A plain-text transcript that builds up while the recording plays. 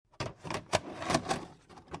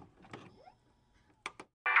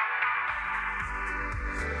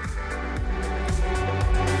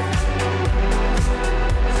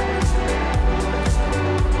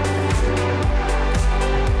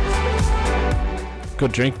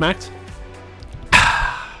Good drink, Max?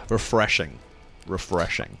 Refreshing.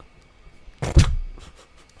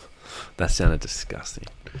 That sounded disgusting.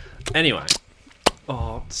 Anyway.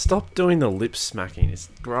 Oh, stop doing the lip smacking. It's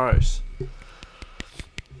gross.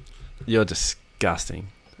 You're disgusting.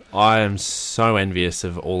 I am so envious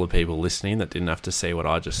of all the people listening that didn't have to see what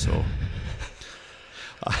I just saw.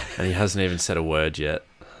 And he hasn't even said a word yet.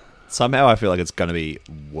 Somehow I feel like it's going to be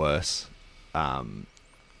worse. Audio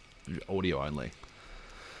only.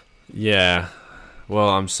 Yeah. Well,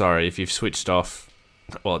 I'm sorry if you've switched off.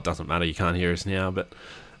 Well, it doesn't matter. You can't hear us now. But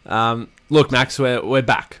look, Max, we're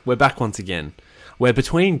back. We're back once again. We're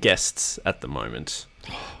between guests at the moment,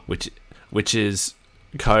 which is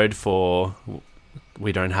code for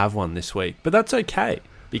we don't have one this week. But that's okay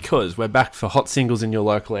because we're back for hot singles in your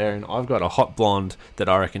local area, and I've got a hot blonde that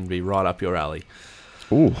I reckon would be right up your alley.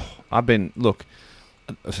 Ooh, look,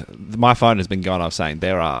 my phone has been going off saying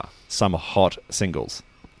there are some hot singles,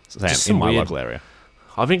 Sam, in my local area.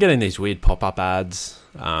 I've been getting these weird pop-up ads,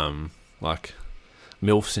 like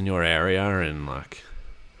MILFs in your area and like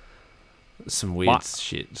some weird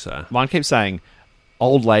shit. So mine keeps saying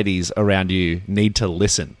old ladies around you need to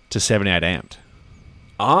listen to 78 Amped.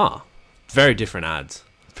 Ah, very different ads.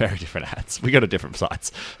 Very different ads. We go to different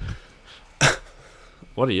sites.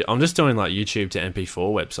 What are you? I'm just doing like YouTube to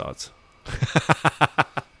MP4 websites.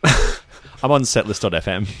 I'm on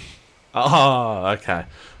setlist.fm. Oh, okay.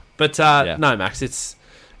 But no, Max, it's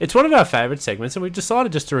one of our favourite segments, and we've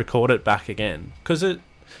decided just to record it back again because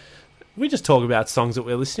we just talk about songs that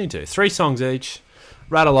we're listening to. 3 songs each,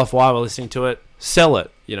 rattle off why we're listening to it, sell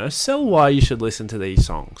it. Sell why you should listen to these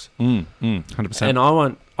songs. 100%. And I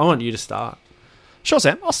want you to start. Sure,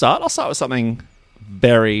 Sam. I'll start with something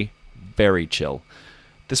very, very chill.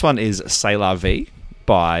 This one is C'est La Vie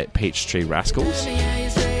by Peachtree Rascals.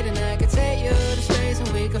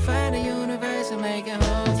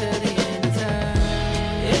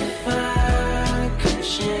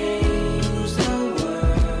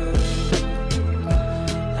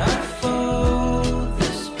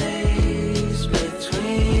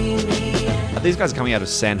 These guys are coming out of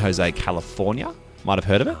San Jose, California. Might have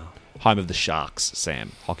heard of it. Home of the Sharks,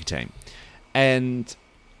 Sam, hockey team. And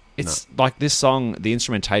it's like this song, the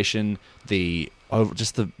instrumentation,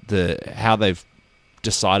 just the how they've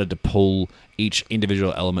decided to pull each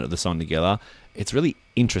individual element of the song together. It's really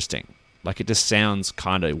interesting. Like it just sounds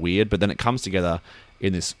kind of weird, but then it comes together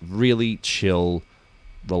in this really chill,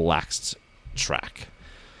 relaxed track.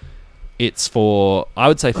 It's I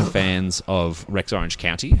would say for fans of Rex Orange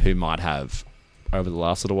County who might have, over the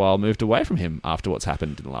last little while, moved away from him after what's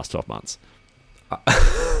happened in the last 12 months.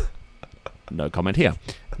 No comment here.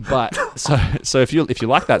 But so if you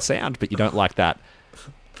like that sound, but you don't like that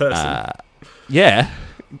person,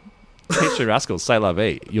 Peachtree Rascals, C'est La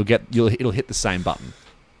Vie, it'll hit the same button.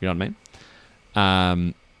 You know what I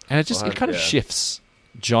mean? And it kind of shifts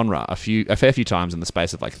genre a fair few times in the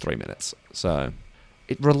space of like 3 minutes. So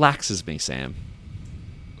it relaxes me, Sam.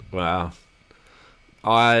 Wow.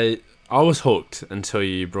 I was hooked until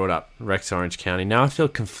you brought up Rex Orange County. Now I feel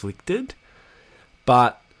conflicted,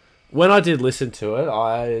 but when I did listen to it,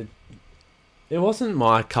 it wasn't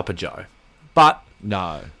my cup of joe. But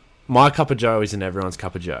no, my cup of joe isn't everyone's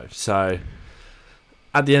cup of joe. So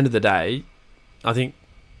at the end of the day, I think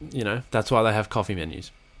that's why they have coffee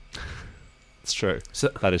menus. It's true.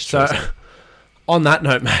 That is true. So on that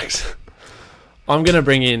note, Max, I'm going to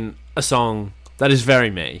bring in a song that is very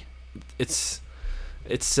me. It's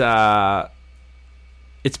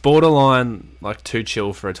borderline like too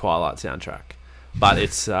chill for a Twilight soundtrack, but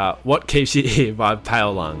it's What Keeps You Here by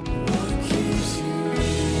Pale Lung.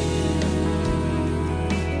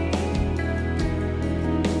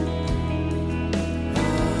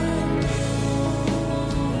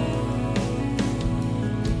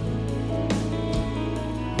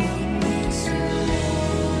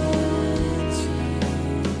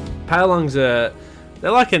 Pale Lungs they're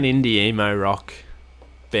like an indie emo rock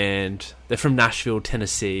band. They're from Nashville,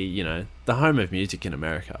 Tennessee, the home of music in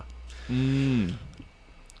America.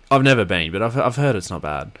 I've never been, but I've heard it's not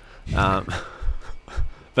bad.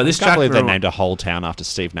 But this track, I can't believe they named a whole town after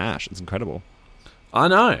Steve Nash. It's incredible. I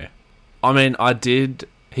know. I mean,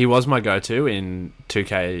 he was my go-to in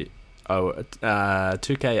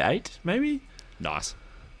 2K8 maybe? Nice.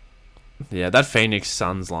 Yeah, that Phoenix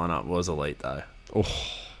Suns lineup was elite though. Oh.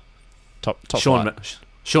 Top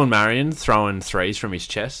Sean Marion throwing threes from his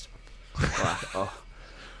chest.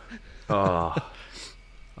 But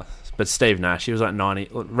Steve Nash, he was like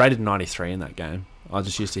rated 93 in that game. I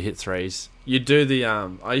just used to hit threes. You'd do the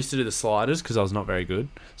I used to do the sliders because I was not very good.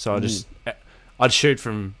 So I'd shoot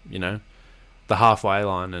from the halfway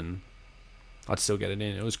line and I'd still get it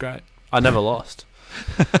in. It was great. I never lost.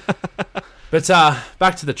 But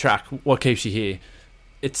back to the track. What keeps you here?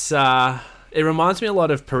 It reminds me a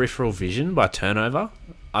lot of Peripheral Vision by Turnover.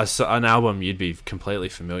 An album you'd be completely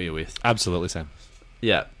familiar with. Absolutely, Sam.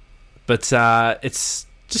 Yeah, but it's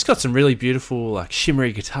just got some really beautiful, like,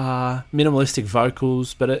 shimmery guitar, minimalistic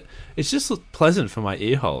vocals, but it's just pleasant for my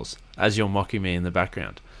ear holes as you're mocking me in the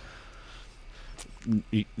background.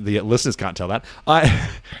 The listeners can't tell that.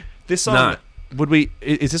 This song, No.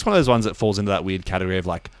 is this one of those ones that falls into that weird category of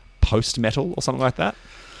like post metal or something like that?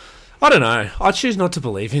 I don't know. I choose not to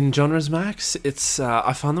believe in genres, Max.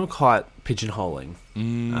 I find them quite pigeonholing.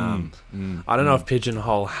 I don't know if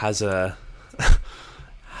pigeonhole has a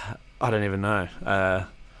I don't even know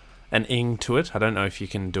an ing to it. I don't know if you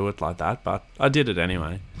can do it like that, but I did it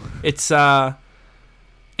anyway. It's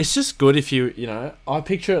just good if you know. I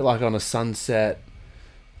picture it like on a sunset.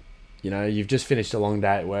 You know, you've just finished a long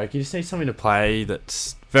day at work. You just need something to play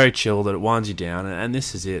that's very chill, that it winds you down, and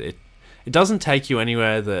this is it. It doesn't take you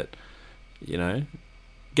anywhere that, you know,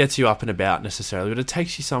 gets you up and about necessarily, but it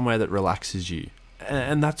takes you somewhere that relaxes you.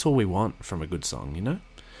 And that's all we want from a good song, you know?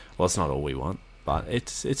 Well, it's not all we want, but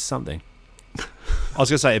it's something. I was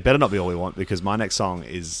going to say, it better not be all we want, because my next song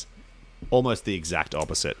is almost the exact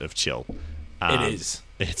opposite of chill. It is.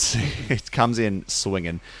 It comes in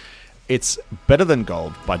swinging. It's Better Than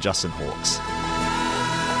Gold by Justin Hawkes.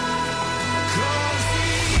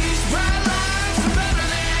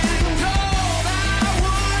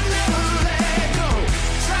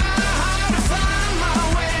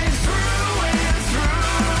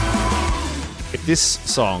 If this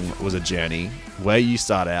song was a journey, where you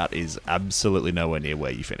start out is absolutely nowhere near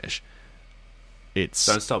where you finish. Don't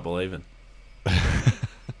stop believing.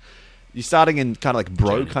 You're starting in kind of like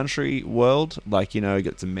bro country world, like, you know, you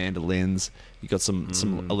got some mandolins, you got some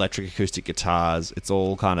electric acoustic guitars. It's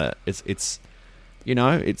all kind of it's you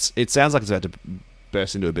know, it sounds like it's about to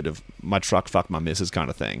burst into a bit of my truck fuck my missus kind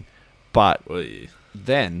of thing, but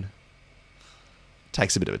then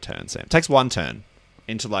takes a bit of a turn. Sam takes one turn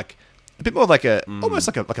into like a bit more like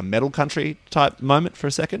almost like a metal country type moment for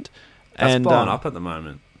a second. That's blowing up at the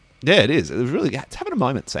moment. Yeah, it is. It was really, it's having a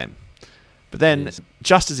moment, Sam. But then,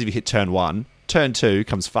 just as if you hit turn 1, turn 2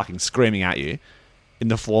 comes fucking screaming at you in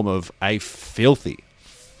the form of a filthy,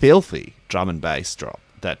 filthy drum and bass drop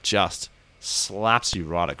that just slaps you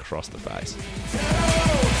right across the face.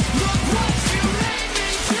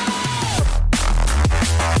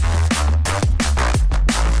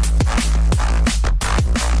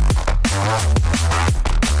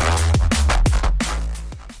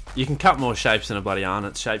 You can cut more shapes than a bloody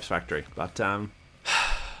Arnott's Shapes Factory, but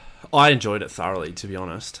I enjoyed it thoroughly, to be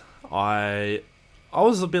honest. I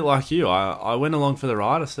was a bit like you. I went along for the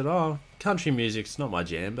ride. I said, oh, country music's not my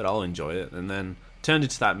jam, but I'll enjoy it. And then turned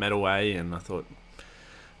into that metal way, and I thought,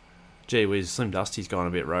 gee whiz, Slim Dusty's gone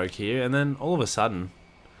a bit rogue here. And then all of a sudden,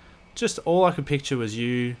 just all I could picture was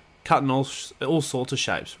you cutting all sorts of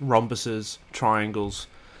shapes. Rhombuses, triangles,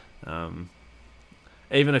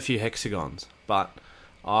 even a few hexagons. But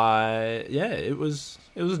it was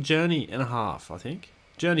a journey and a half, I think.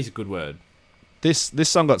 Journey's a good word. This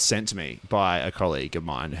song got sent to me by a colleague of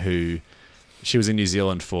mine who, she was in New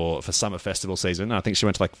Zealand for summer festival season. I think she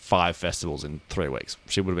went to like 5 festivals in 3 weeks.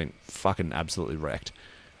 She would have been fucking absolutely wrecked.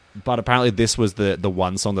 But apparently this was the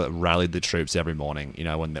one song that rallied the troops every morning. You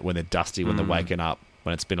know, when they're dusty, when they're waking up,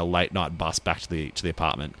 when it's been a late night bus back to the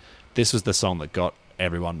apartment. This was the song that got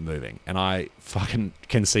everyone moving, and I fucking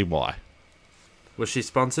can see why. Was she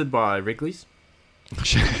sponsored by Wrigley's?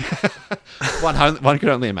 One could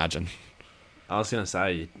only imagine. I was going to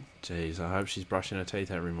say, geez, I hope she's brushing her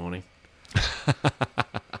teeth every morning.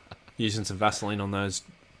 Using some Vaseline on those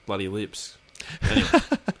bloody lips. Anyway.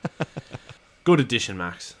 Good addition,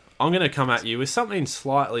 Max. I'm going to come at you with something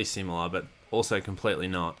slightly similar, but also completely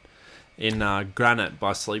not. In Granite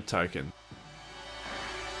by Sleep Token.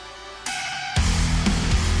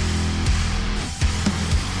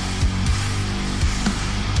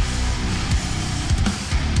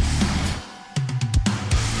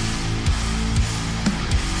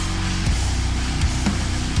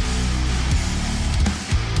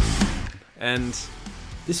 And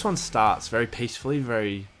this one starts very peacefully,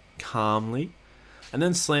 very calmly, and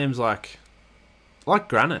then slams like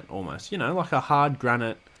granite almost, you know, like a hard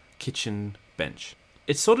granite kitchen bench.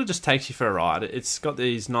 It sort of just takes you for a ride. It's got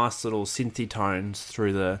these nice little synthy tones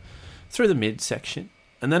through the mid section,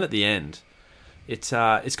 and then at the end, it's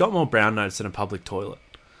got more brown notes than a public toilet.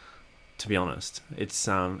 To be honest, it's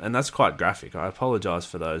and that's quite graphic. I apologise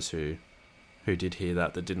for those who did hear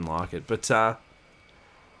that didn't like it, but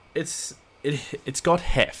it's got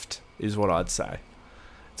heft, is what I'd say.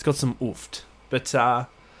 It's got some ooft. But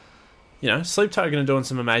Sleep Token are doing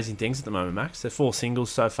some amazing things at the moment, Max. Their 4 singles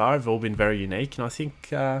so far have all been very unique, and I think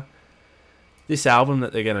this album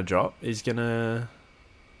that they're going to drop is going to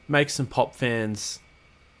make some pop fans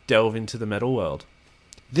delve into the metal world.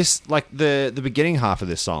 This, like, the beginning half of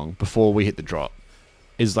this song, before we hit the drop,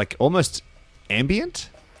 is like almost ambient.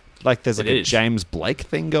 Like there's like a James Blake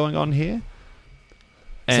thing going on here.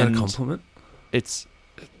 Is that a compliment? It's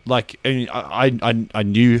like, I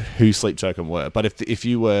knew who Sleep Token were, but if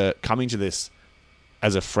you were coming to this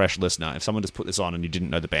as a fresh listener, if someone just put this on and you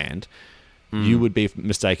didn't know the band, you would be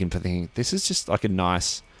mistaken for thinking this is just like a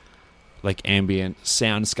nice, like, ambient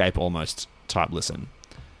soundscape almost type listen.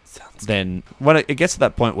 Then when it gets to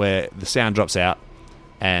that point where the sound drops out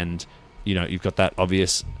and you've got that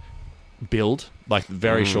obvious build, like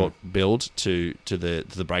very short build to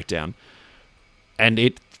the breakdown, and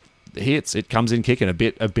it hits, it comes in kicking a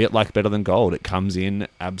bit like Better Than Gold. It comes in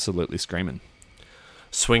absolutely screaming,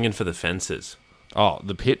 swinging for the fences. Oh,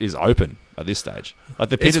 the pit is open at this stage. Like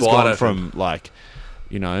the pit It's has wide gone open. from like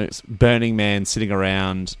Burning Man sitting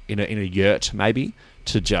around in a yurt maybe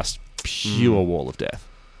to just pure wall of death.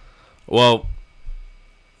 Well,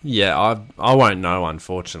 yeah, I won't know,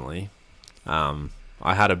 unfortunately. I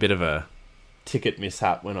had a bit of a ticket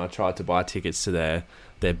mishap when I tried to buy tickets to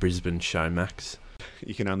their Brisbane show, Max.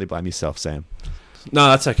 You can only blame yourself, Sam. No,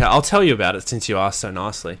 that's okay. I'll tell you about it since you asked so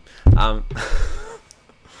nicely.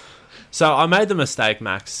 So I made the mistake,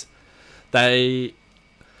 Max. They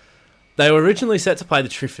were originally set to play the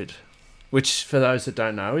Triffid, which, for those that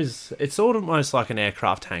don't know, it's almost like an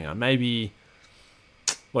aircraft hangar. Maybe,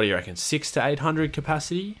 what do you reckon, 600 to 800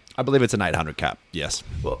 capacity? I believe it's an 800 cap, yes.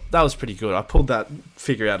 Well, that was pretty good. I pulled that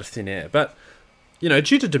figure out of thin air. But, due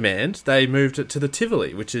to demand, they moved it to the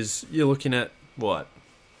Tivoli, which is, you're looking at, what?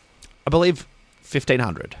 I believe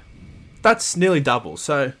 1,500. That's nearly double.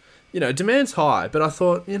 So, demand's high, but I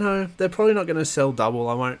thought, they're probably not going to sell double.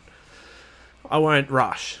 I won't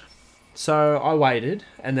rush. So I waited,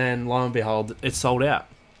 and then lo and behold, it sold out.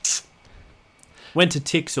 Went to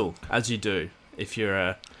Tixel, as you do, if you're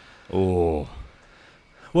a... Oh.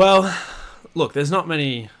 Well, look, there's not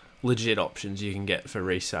many legit options you can get for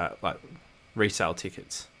resale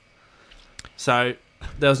tickets. So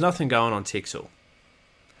there was nothing going on Tixel.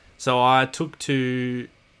 So I took to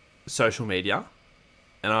social media,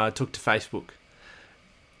 and I took to Facebook,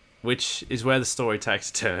 which is where the story takes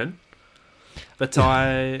a turn. But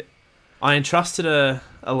I entrusted a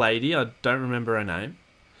lady, I don't remember her name,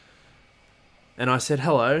 and I said,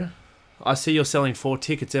 "Hello, I see you're selling 4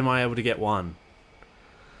 tickets, am I able to get one?"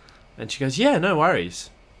 And she goes, "Yeah, no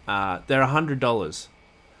worries. They're $100.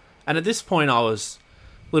 And at this point I was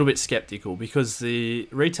a little bit skeptical because the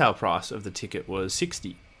retail price of the ticket was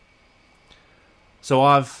 $60. So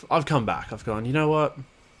I've come back. I've gone, you know what?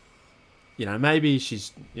 Maybe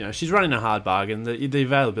she's running a hard bargain. The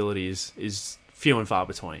availability is few and far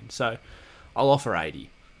between. So I'll offer $80.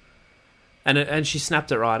 And she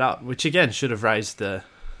snapped it right up, which again should have raised the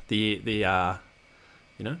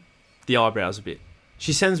eyebrows a bit.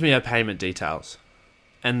 She sends me her payment details,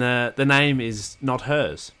 and the name is not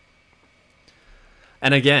hers.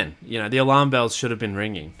 And again, the alarm bells should have been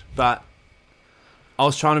ringing, but I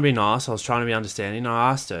was trying to be nice. I was trying to be understanding. I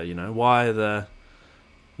asked her,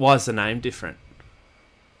 why is the name different?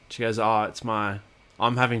 She goes, "Oh,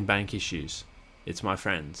 I'm having bank issues. It's my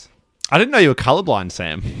friend's." I didn't know you were colourblind,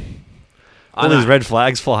 Sam. All these red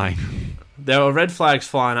flags flying. There were red flags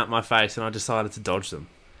flying up my face, and I decided to dodge them.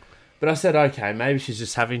 But I said, okay, maybe she's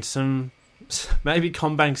just having maybe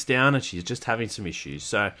CommBank's down and she's just having some issues.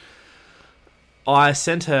 So I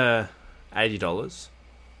sent her $80,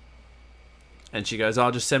 and she goes, "Oh,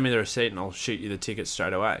 just send me the receipt and I'll shoot you the tickets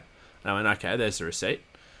straight away." And I went, okay, there's the receipt.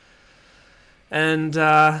 And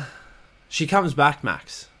she comes back,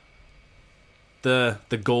 Max. The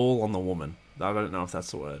gall on the woman. I don't know if that's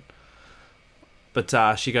the word.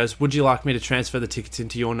 But she goes, "Would you like me to transfer the tickets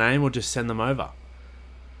into your name or just send them over?"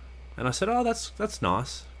 And I said, "Oh, that's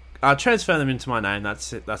nice. Transfer them into my name.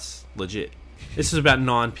 That's it. That's legit." This is about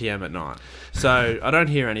 9 p.m. at night. So I don't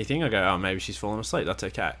hear anything. I go, "Oh, maybe she's fallen asleep. That's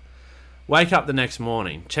okay." Wake up the next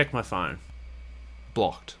morning. Check my phone.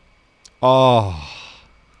 Blocked. Oh.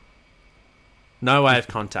 No way of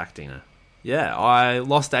contacting her. Yeah, I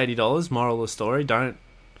lost $80. Moral of the story, don't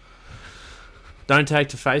take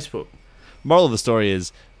to Facebook. Moral of the story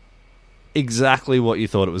is exactly what you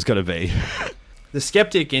thought it was going to be. The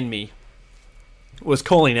skeptic in me was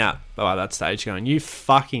calling out by that stage, going, "You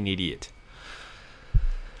fucking idiot."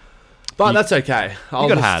 But that's okay. You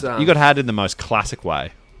got had in the most classic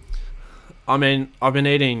way. I mean, I've been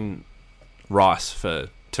eating rice for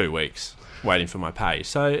 2 weeks. waiting for my pay.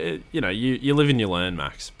 So, you live and you learn,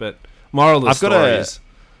 Max. But moral of the I've got story is...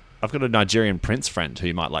 I've got a Nigerian prince friend who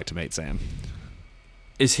you might like to meet, Sam.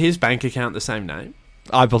 Is his bank account the same name?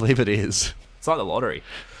 I believe it is. It's like the lottery.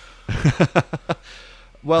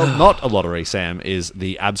 Well, not a lottery, Sam, is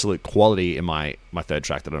the absolute quality in my third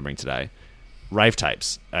track that I'm bringing today. Rave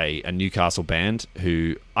Tapes, a Newcastle band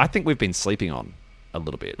who I think we've been sleeping on a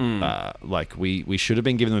little bit. We should have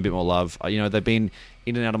been giving them a bit more love. They've been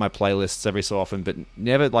in and out of my playlists every so often, but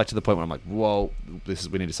never like to the point where I'm like, whoa,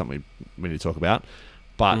 we need something we need to talk about.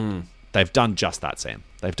 But they've done just that, Sam.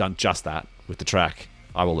 They've done just that with the track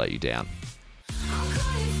I Will Let You Down.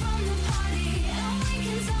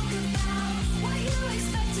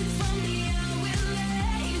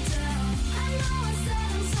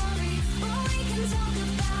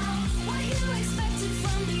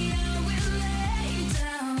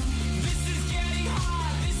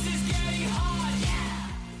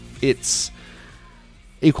 It's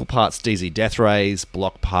equal parts DZ Death Rays,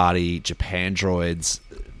 Block Party, Japan Droids.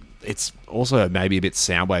 It's also maybe a bit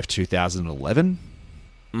Soundwave 2011.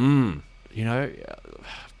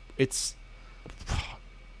 It's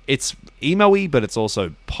emo-y, but it's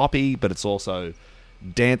also poppy, but it's also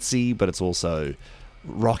dancey, but it's also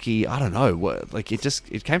rocky. I don't know. Like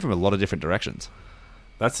it came from a lot of different directions.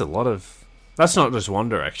 That's not just one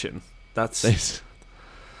direction. That's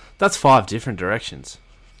 5 different directions.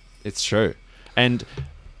 It's true. And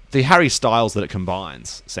the Harry Styles that it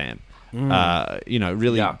combines, Sam,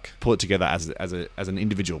 really pull it together as an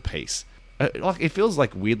individual piece. It feels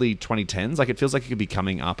like weirdly 2010s. Like it feels like it could be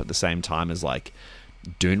coming up at the same time as like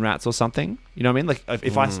Dune Rats or something. You know what I mean? Like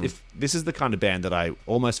if this is the kind of band that I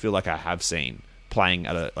almost feel like I have seen playing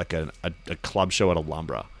at a club show at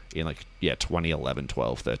Alhambra in 2011,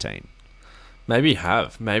 12, 13. Maybe you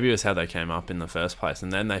have. Maybe it was how they came up in the first place,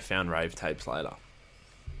 and then they found Rave Tapes later.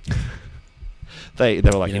 They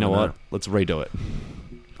were like, you know what? Let's redo it.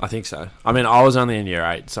 I think so. I mean, I was only in year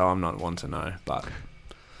 8, so I'm not one to know, but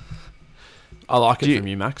I like it from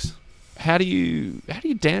you, Max. How do you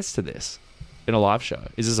dance to this in a live show?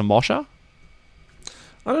 Is this a mosher?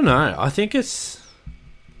 I don't know.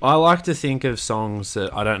 I like to think of songs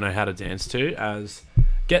that I don't know how to dance to as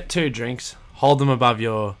get 2 drinks, hold them above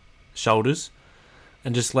your shoulders,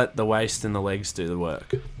 and just let the waist and the legs do the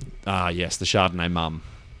work. Ah, yes, the Chardonnay Mum.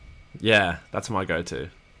 Yeah, that's my go-to.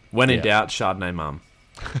 When in doubt, Chardonnay Mum.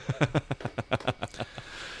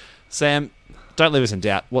 Sam, don't leave us in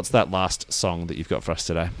doubt. What's that last song that you've got for us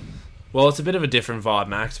today? Well, it's a bit of a different vibe,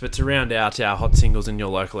 Max, but to round out our hot singles in your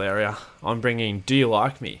local area, I'm bringing Do You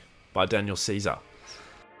Like Me by Daniel Caesar.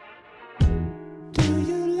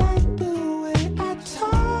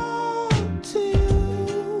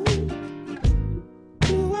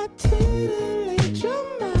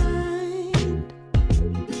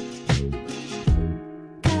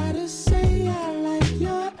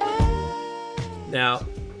 Now,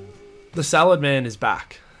 the Salad Man is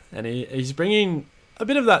back, and he's bringing a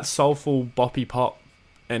bit of that soulful boppy pop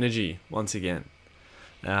energy once again.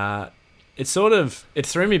 It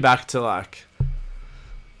threw me back to like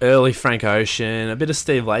early Frank Ocean, a bit of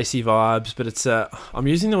Steve Lacy vibes, but I'm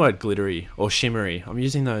using the word glittery or shimmery. I'm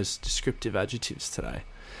using those descriptive adjectives today.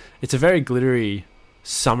 It's a very glittery,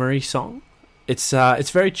 summery song. It's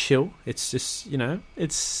very chill. It's just,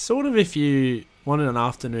 it's sort of if you wanted an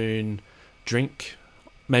afternoon drink,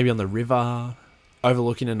 maybe on the river,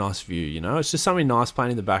 overlooking a nice view, it's just something nice playing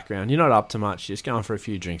in the background. You're not up to much, you're just going for a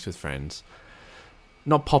few drinks with friends.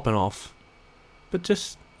 Not popping off, but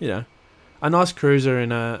just, a nice cruiser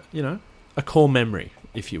and a core memory,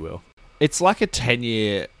 if you will. It's like a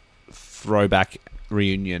 10-year throwback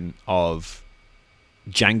reunion of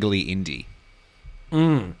jangly indie.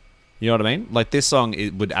 You know what I mean? Like this song,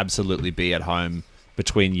 it would absolutely be at home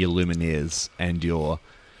between your Lumineers and your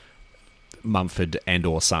Mumford and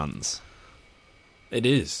or Sons. It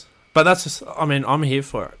is. But that's just, I'm here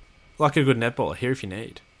for it. Like a good netballer, here if you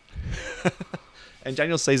need. And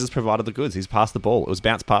Daniel Caesar's provided the goods. He's passed the ball. It was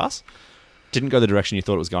bounce pass. Didn't go the direction you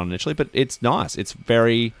thought it was going initially, but it's nice. It's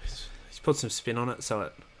very... He's put some spin on it so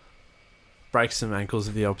it breaks some ankles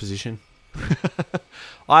of the opposition.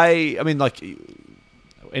 I mean, like,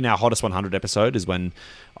 in our Hottest 100 episode is when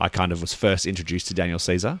I kind of was first introduced to Daniel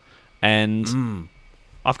Caesar. And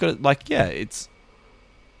I've got, it's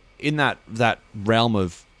in that realm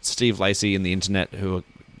of Steve Lacy and the internet who are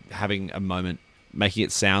having a moment, making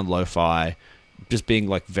it sound lo-fi, just being,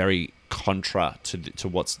 like, very contra to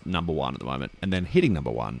what's number one at the moment, and then hitting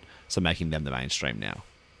number one, so making them the mainstream now.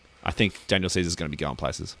 I think Daniel Caesar's going to be going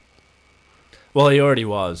places. Well, he already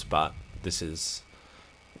was, but it's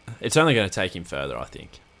only going to take him further, I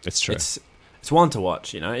think. It's true. It's one to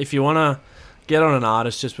watch, If you want to Get on an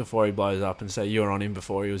artist just before he blows up and say you were on him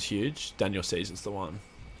before he was huge. Daniel Caesar's the one.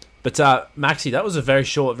 But Maxi, that was a very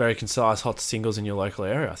short, very concise hot singles in your local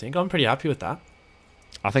area. I think I'm pretty happy with that.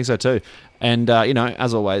 I think so too. And,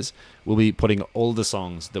 as always, we'll be putting all the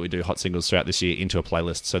songs that we do hot singles throughout this year into a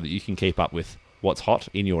playlist so that you can keep up with what's hot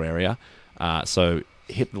in your area. So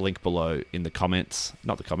hit the link below in the comments,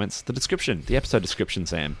 not the comments, the description, the episode description,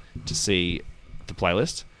 Sam, to see the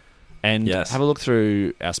playlist. And have a look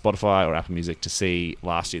through our Spotify or Apple Music to see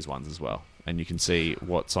last year's ones as well. And you can see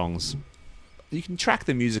what songs... You can track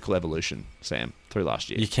the musical evolution, Sam, through last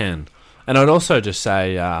year. You can. And I'd also just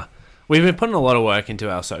say... we've been putting a lot of work into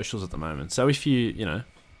our socials at the moment. So if you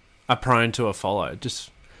are prone to a follow, just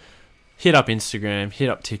hit up Instagram, hit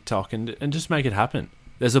up TikTok, and just make it happen.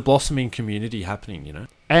 There's a blossoming community happening,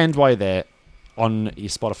 And while you're there, on your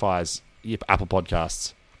Spotify's, your Apple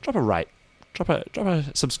Podcasts, drop a rate, drop a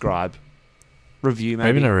subscribe, review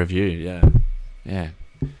maybe. Even a review, yeah. Yeah.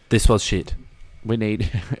 This was shit. We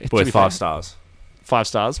need... Worth 5 stars. 5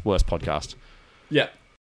 stars, worst podcast. Yeah.